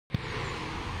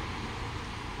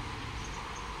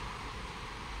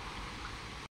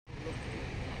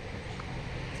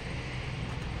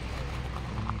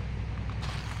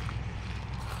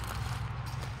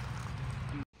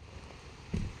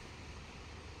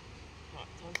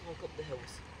Time to walk up the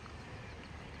hills.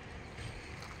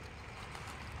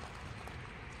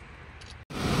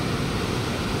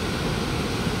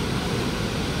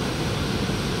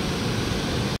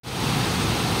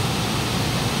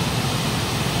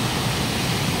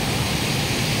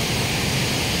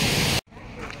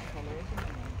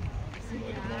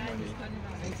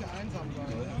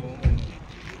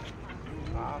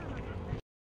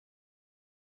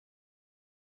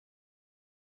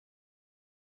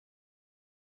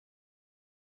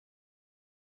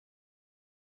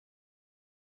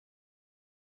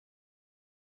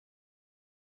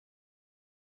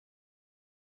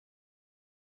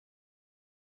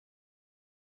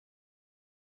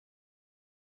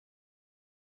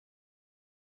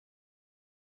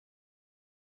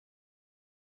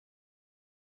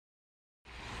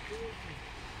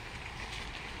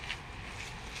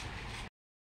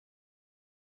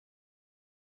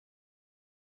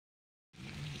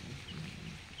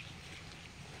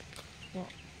 What?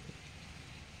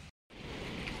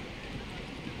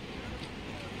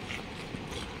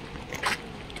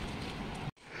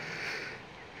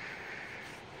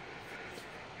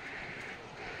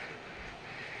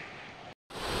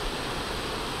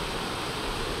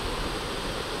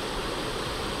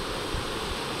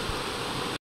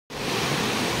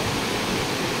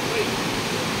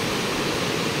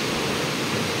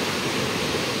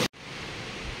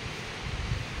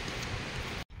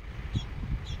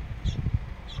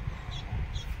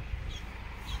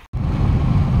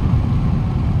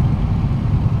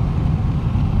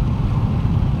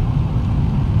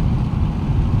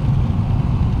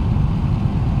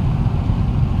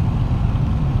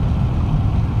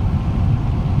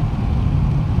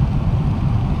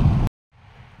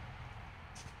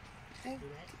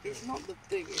 It's not the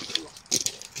biggest lot.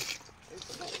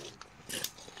 It's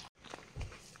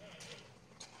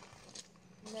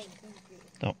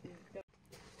Stop.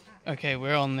 Okay,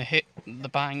 we're on the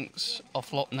banks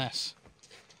of Loch Ness.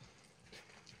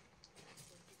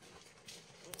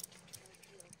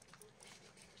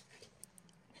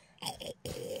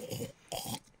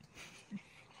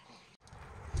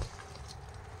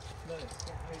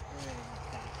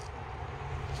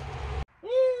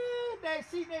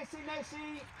 Nessie, Nessie,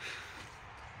 Nessie.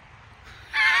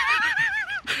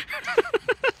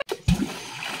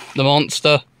 The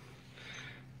monster.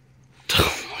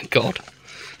 Oh my god.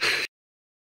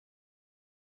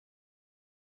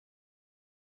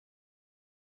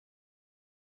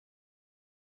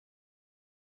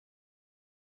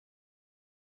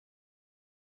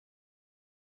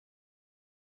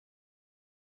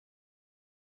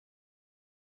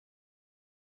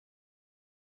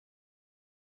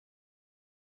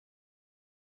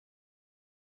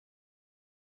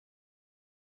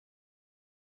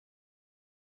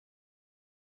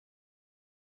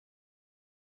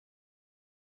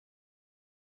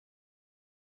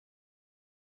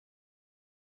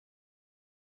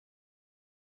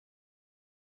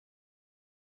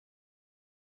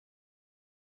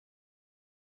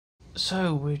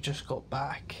 So we've just got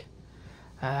back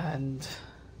and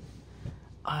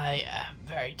I am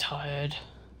very tired.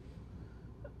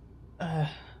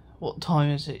 What time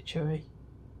is it, Chewy?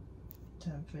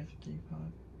 10:55.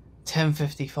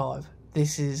 10:55.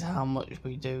 This is how much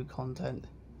we do content.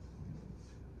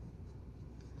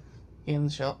 You in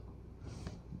the shop?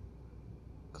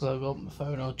 Because I've got my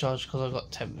phone on charge because I've got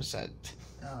 10%.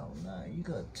 Oh no, you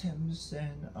got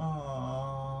 10%.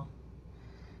 Aww.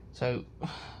 So,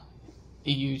 are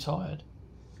you tired?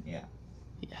 Yeah.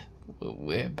 Yeah,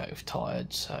 we're both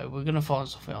tired, so we're going to find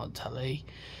something on telly,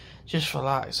 just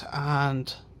relax,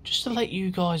 and just to let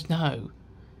you guys know,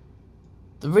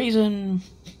 the reason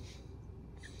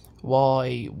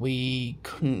why we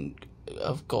couldn't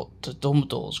have got to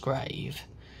Dumbledore's grave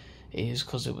is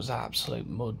because it was an absolute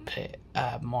mud pit.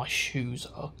 My shoes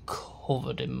are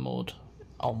covered in mud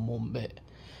on one bit,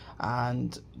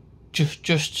 and just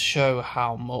to show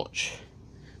how much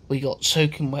we got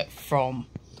soaking wet from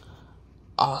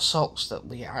our socks that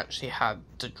we actually had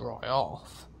to dry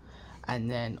off, and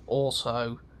then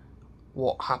also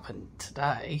what happened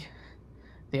today,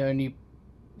 the only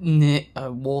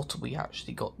water we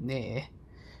actually got near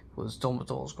was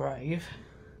Dumbledore's grave.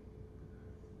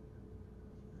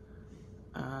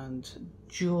 And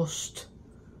just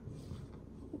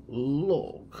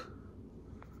look,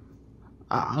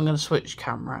 I'm going to switch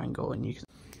camera angle and you can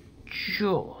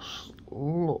just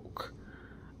look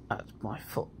at my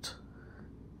foot.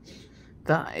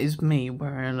 That is me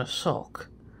wearing a sock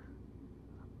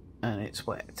and it's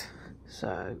wet.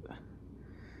 So,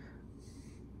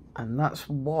 and that's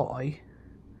why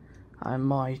I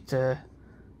might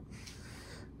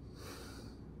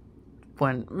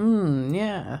went,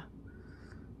 yeah.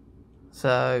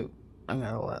 So, I'm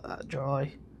going to let that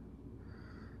dry.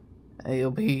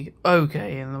 It'll be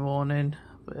okay in the morning,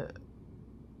 but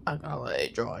I'm going to let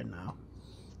it dry now.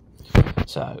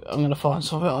 So, I'm going to find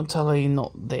something on telly,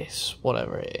 not this,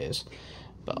 whatever it is.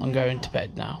 But I'm going to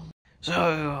bed now. So,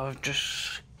 I've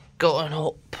just gotten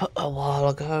up a while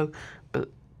ago,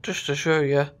 but just to show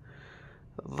you,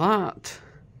 that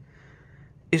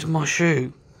is my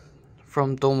shoe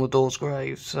from Dumbledore's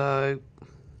grave. So,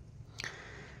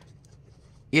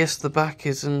 yes, the back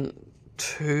isn't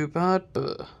too bad,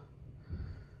 but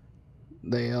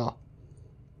they are.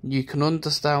 You can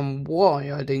understand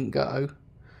why I didn't go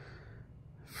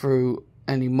through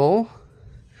any more.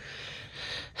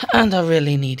 And I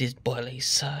really needed boilies,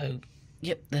 so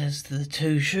yep, there's the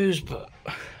 2 shoes, but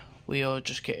we are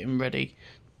just getting ready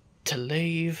to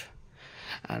leave.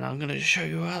 And I'm going to show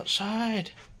you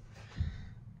outside.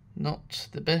 Not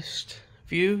the best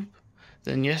view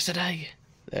than yesterday.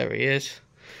 There he is.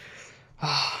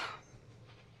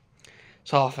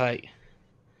 It's 8:30.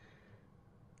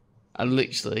 And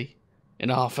literally, in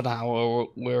half an hour,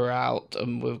 we're out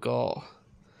and we've got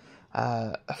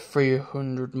a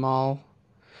 300-mile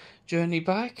journey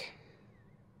back.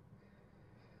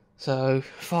 So,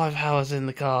 5 hours in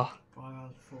the car. 5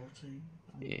 hours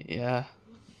 40. Yeah.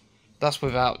 That's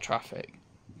without traffic.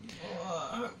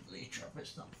 Hopefully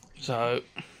traffic's not. So,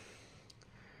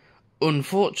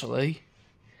 unfortunately,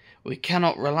 we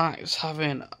cannot relax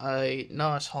having a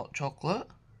nice hot chocolate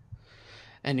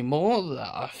anymore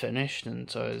that I finished, and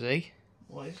so is he.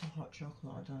 What is a hot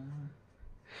chocolate? I don't know.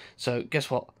 So, guess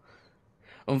what?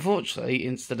 Unfortunately,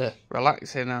 instead of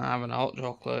relaxing and having a hot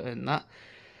chocolate and that,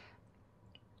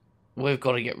 we've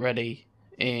got to get ready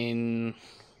in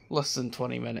less than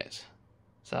 20 minutes.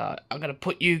 So, I'm going to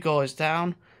put you guys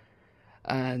down,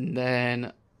 and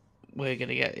then we're going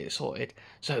to get it sorted.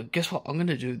 So, guess what? I'm going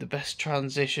to do the best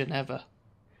transition ever.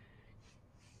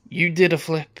 You did a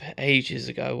flip ages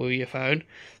ago with your phone.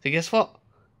 So, guess what?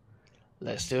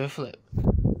 Let's do a flip.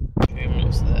 2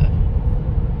 minutes there.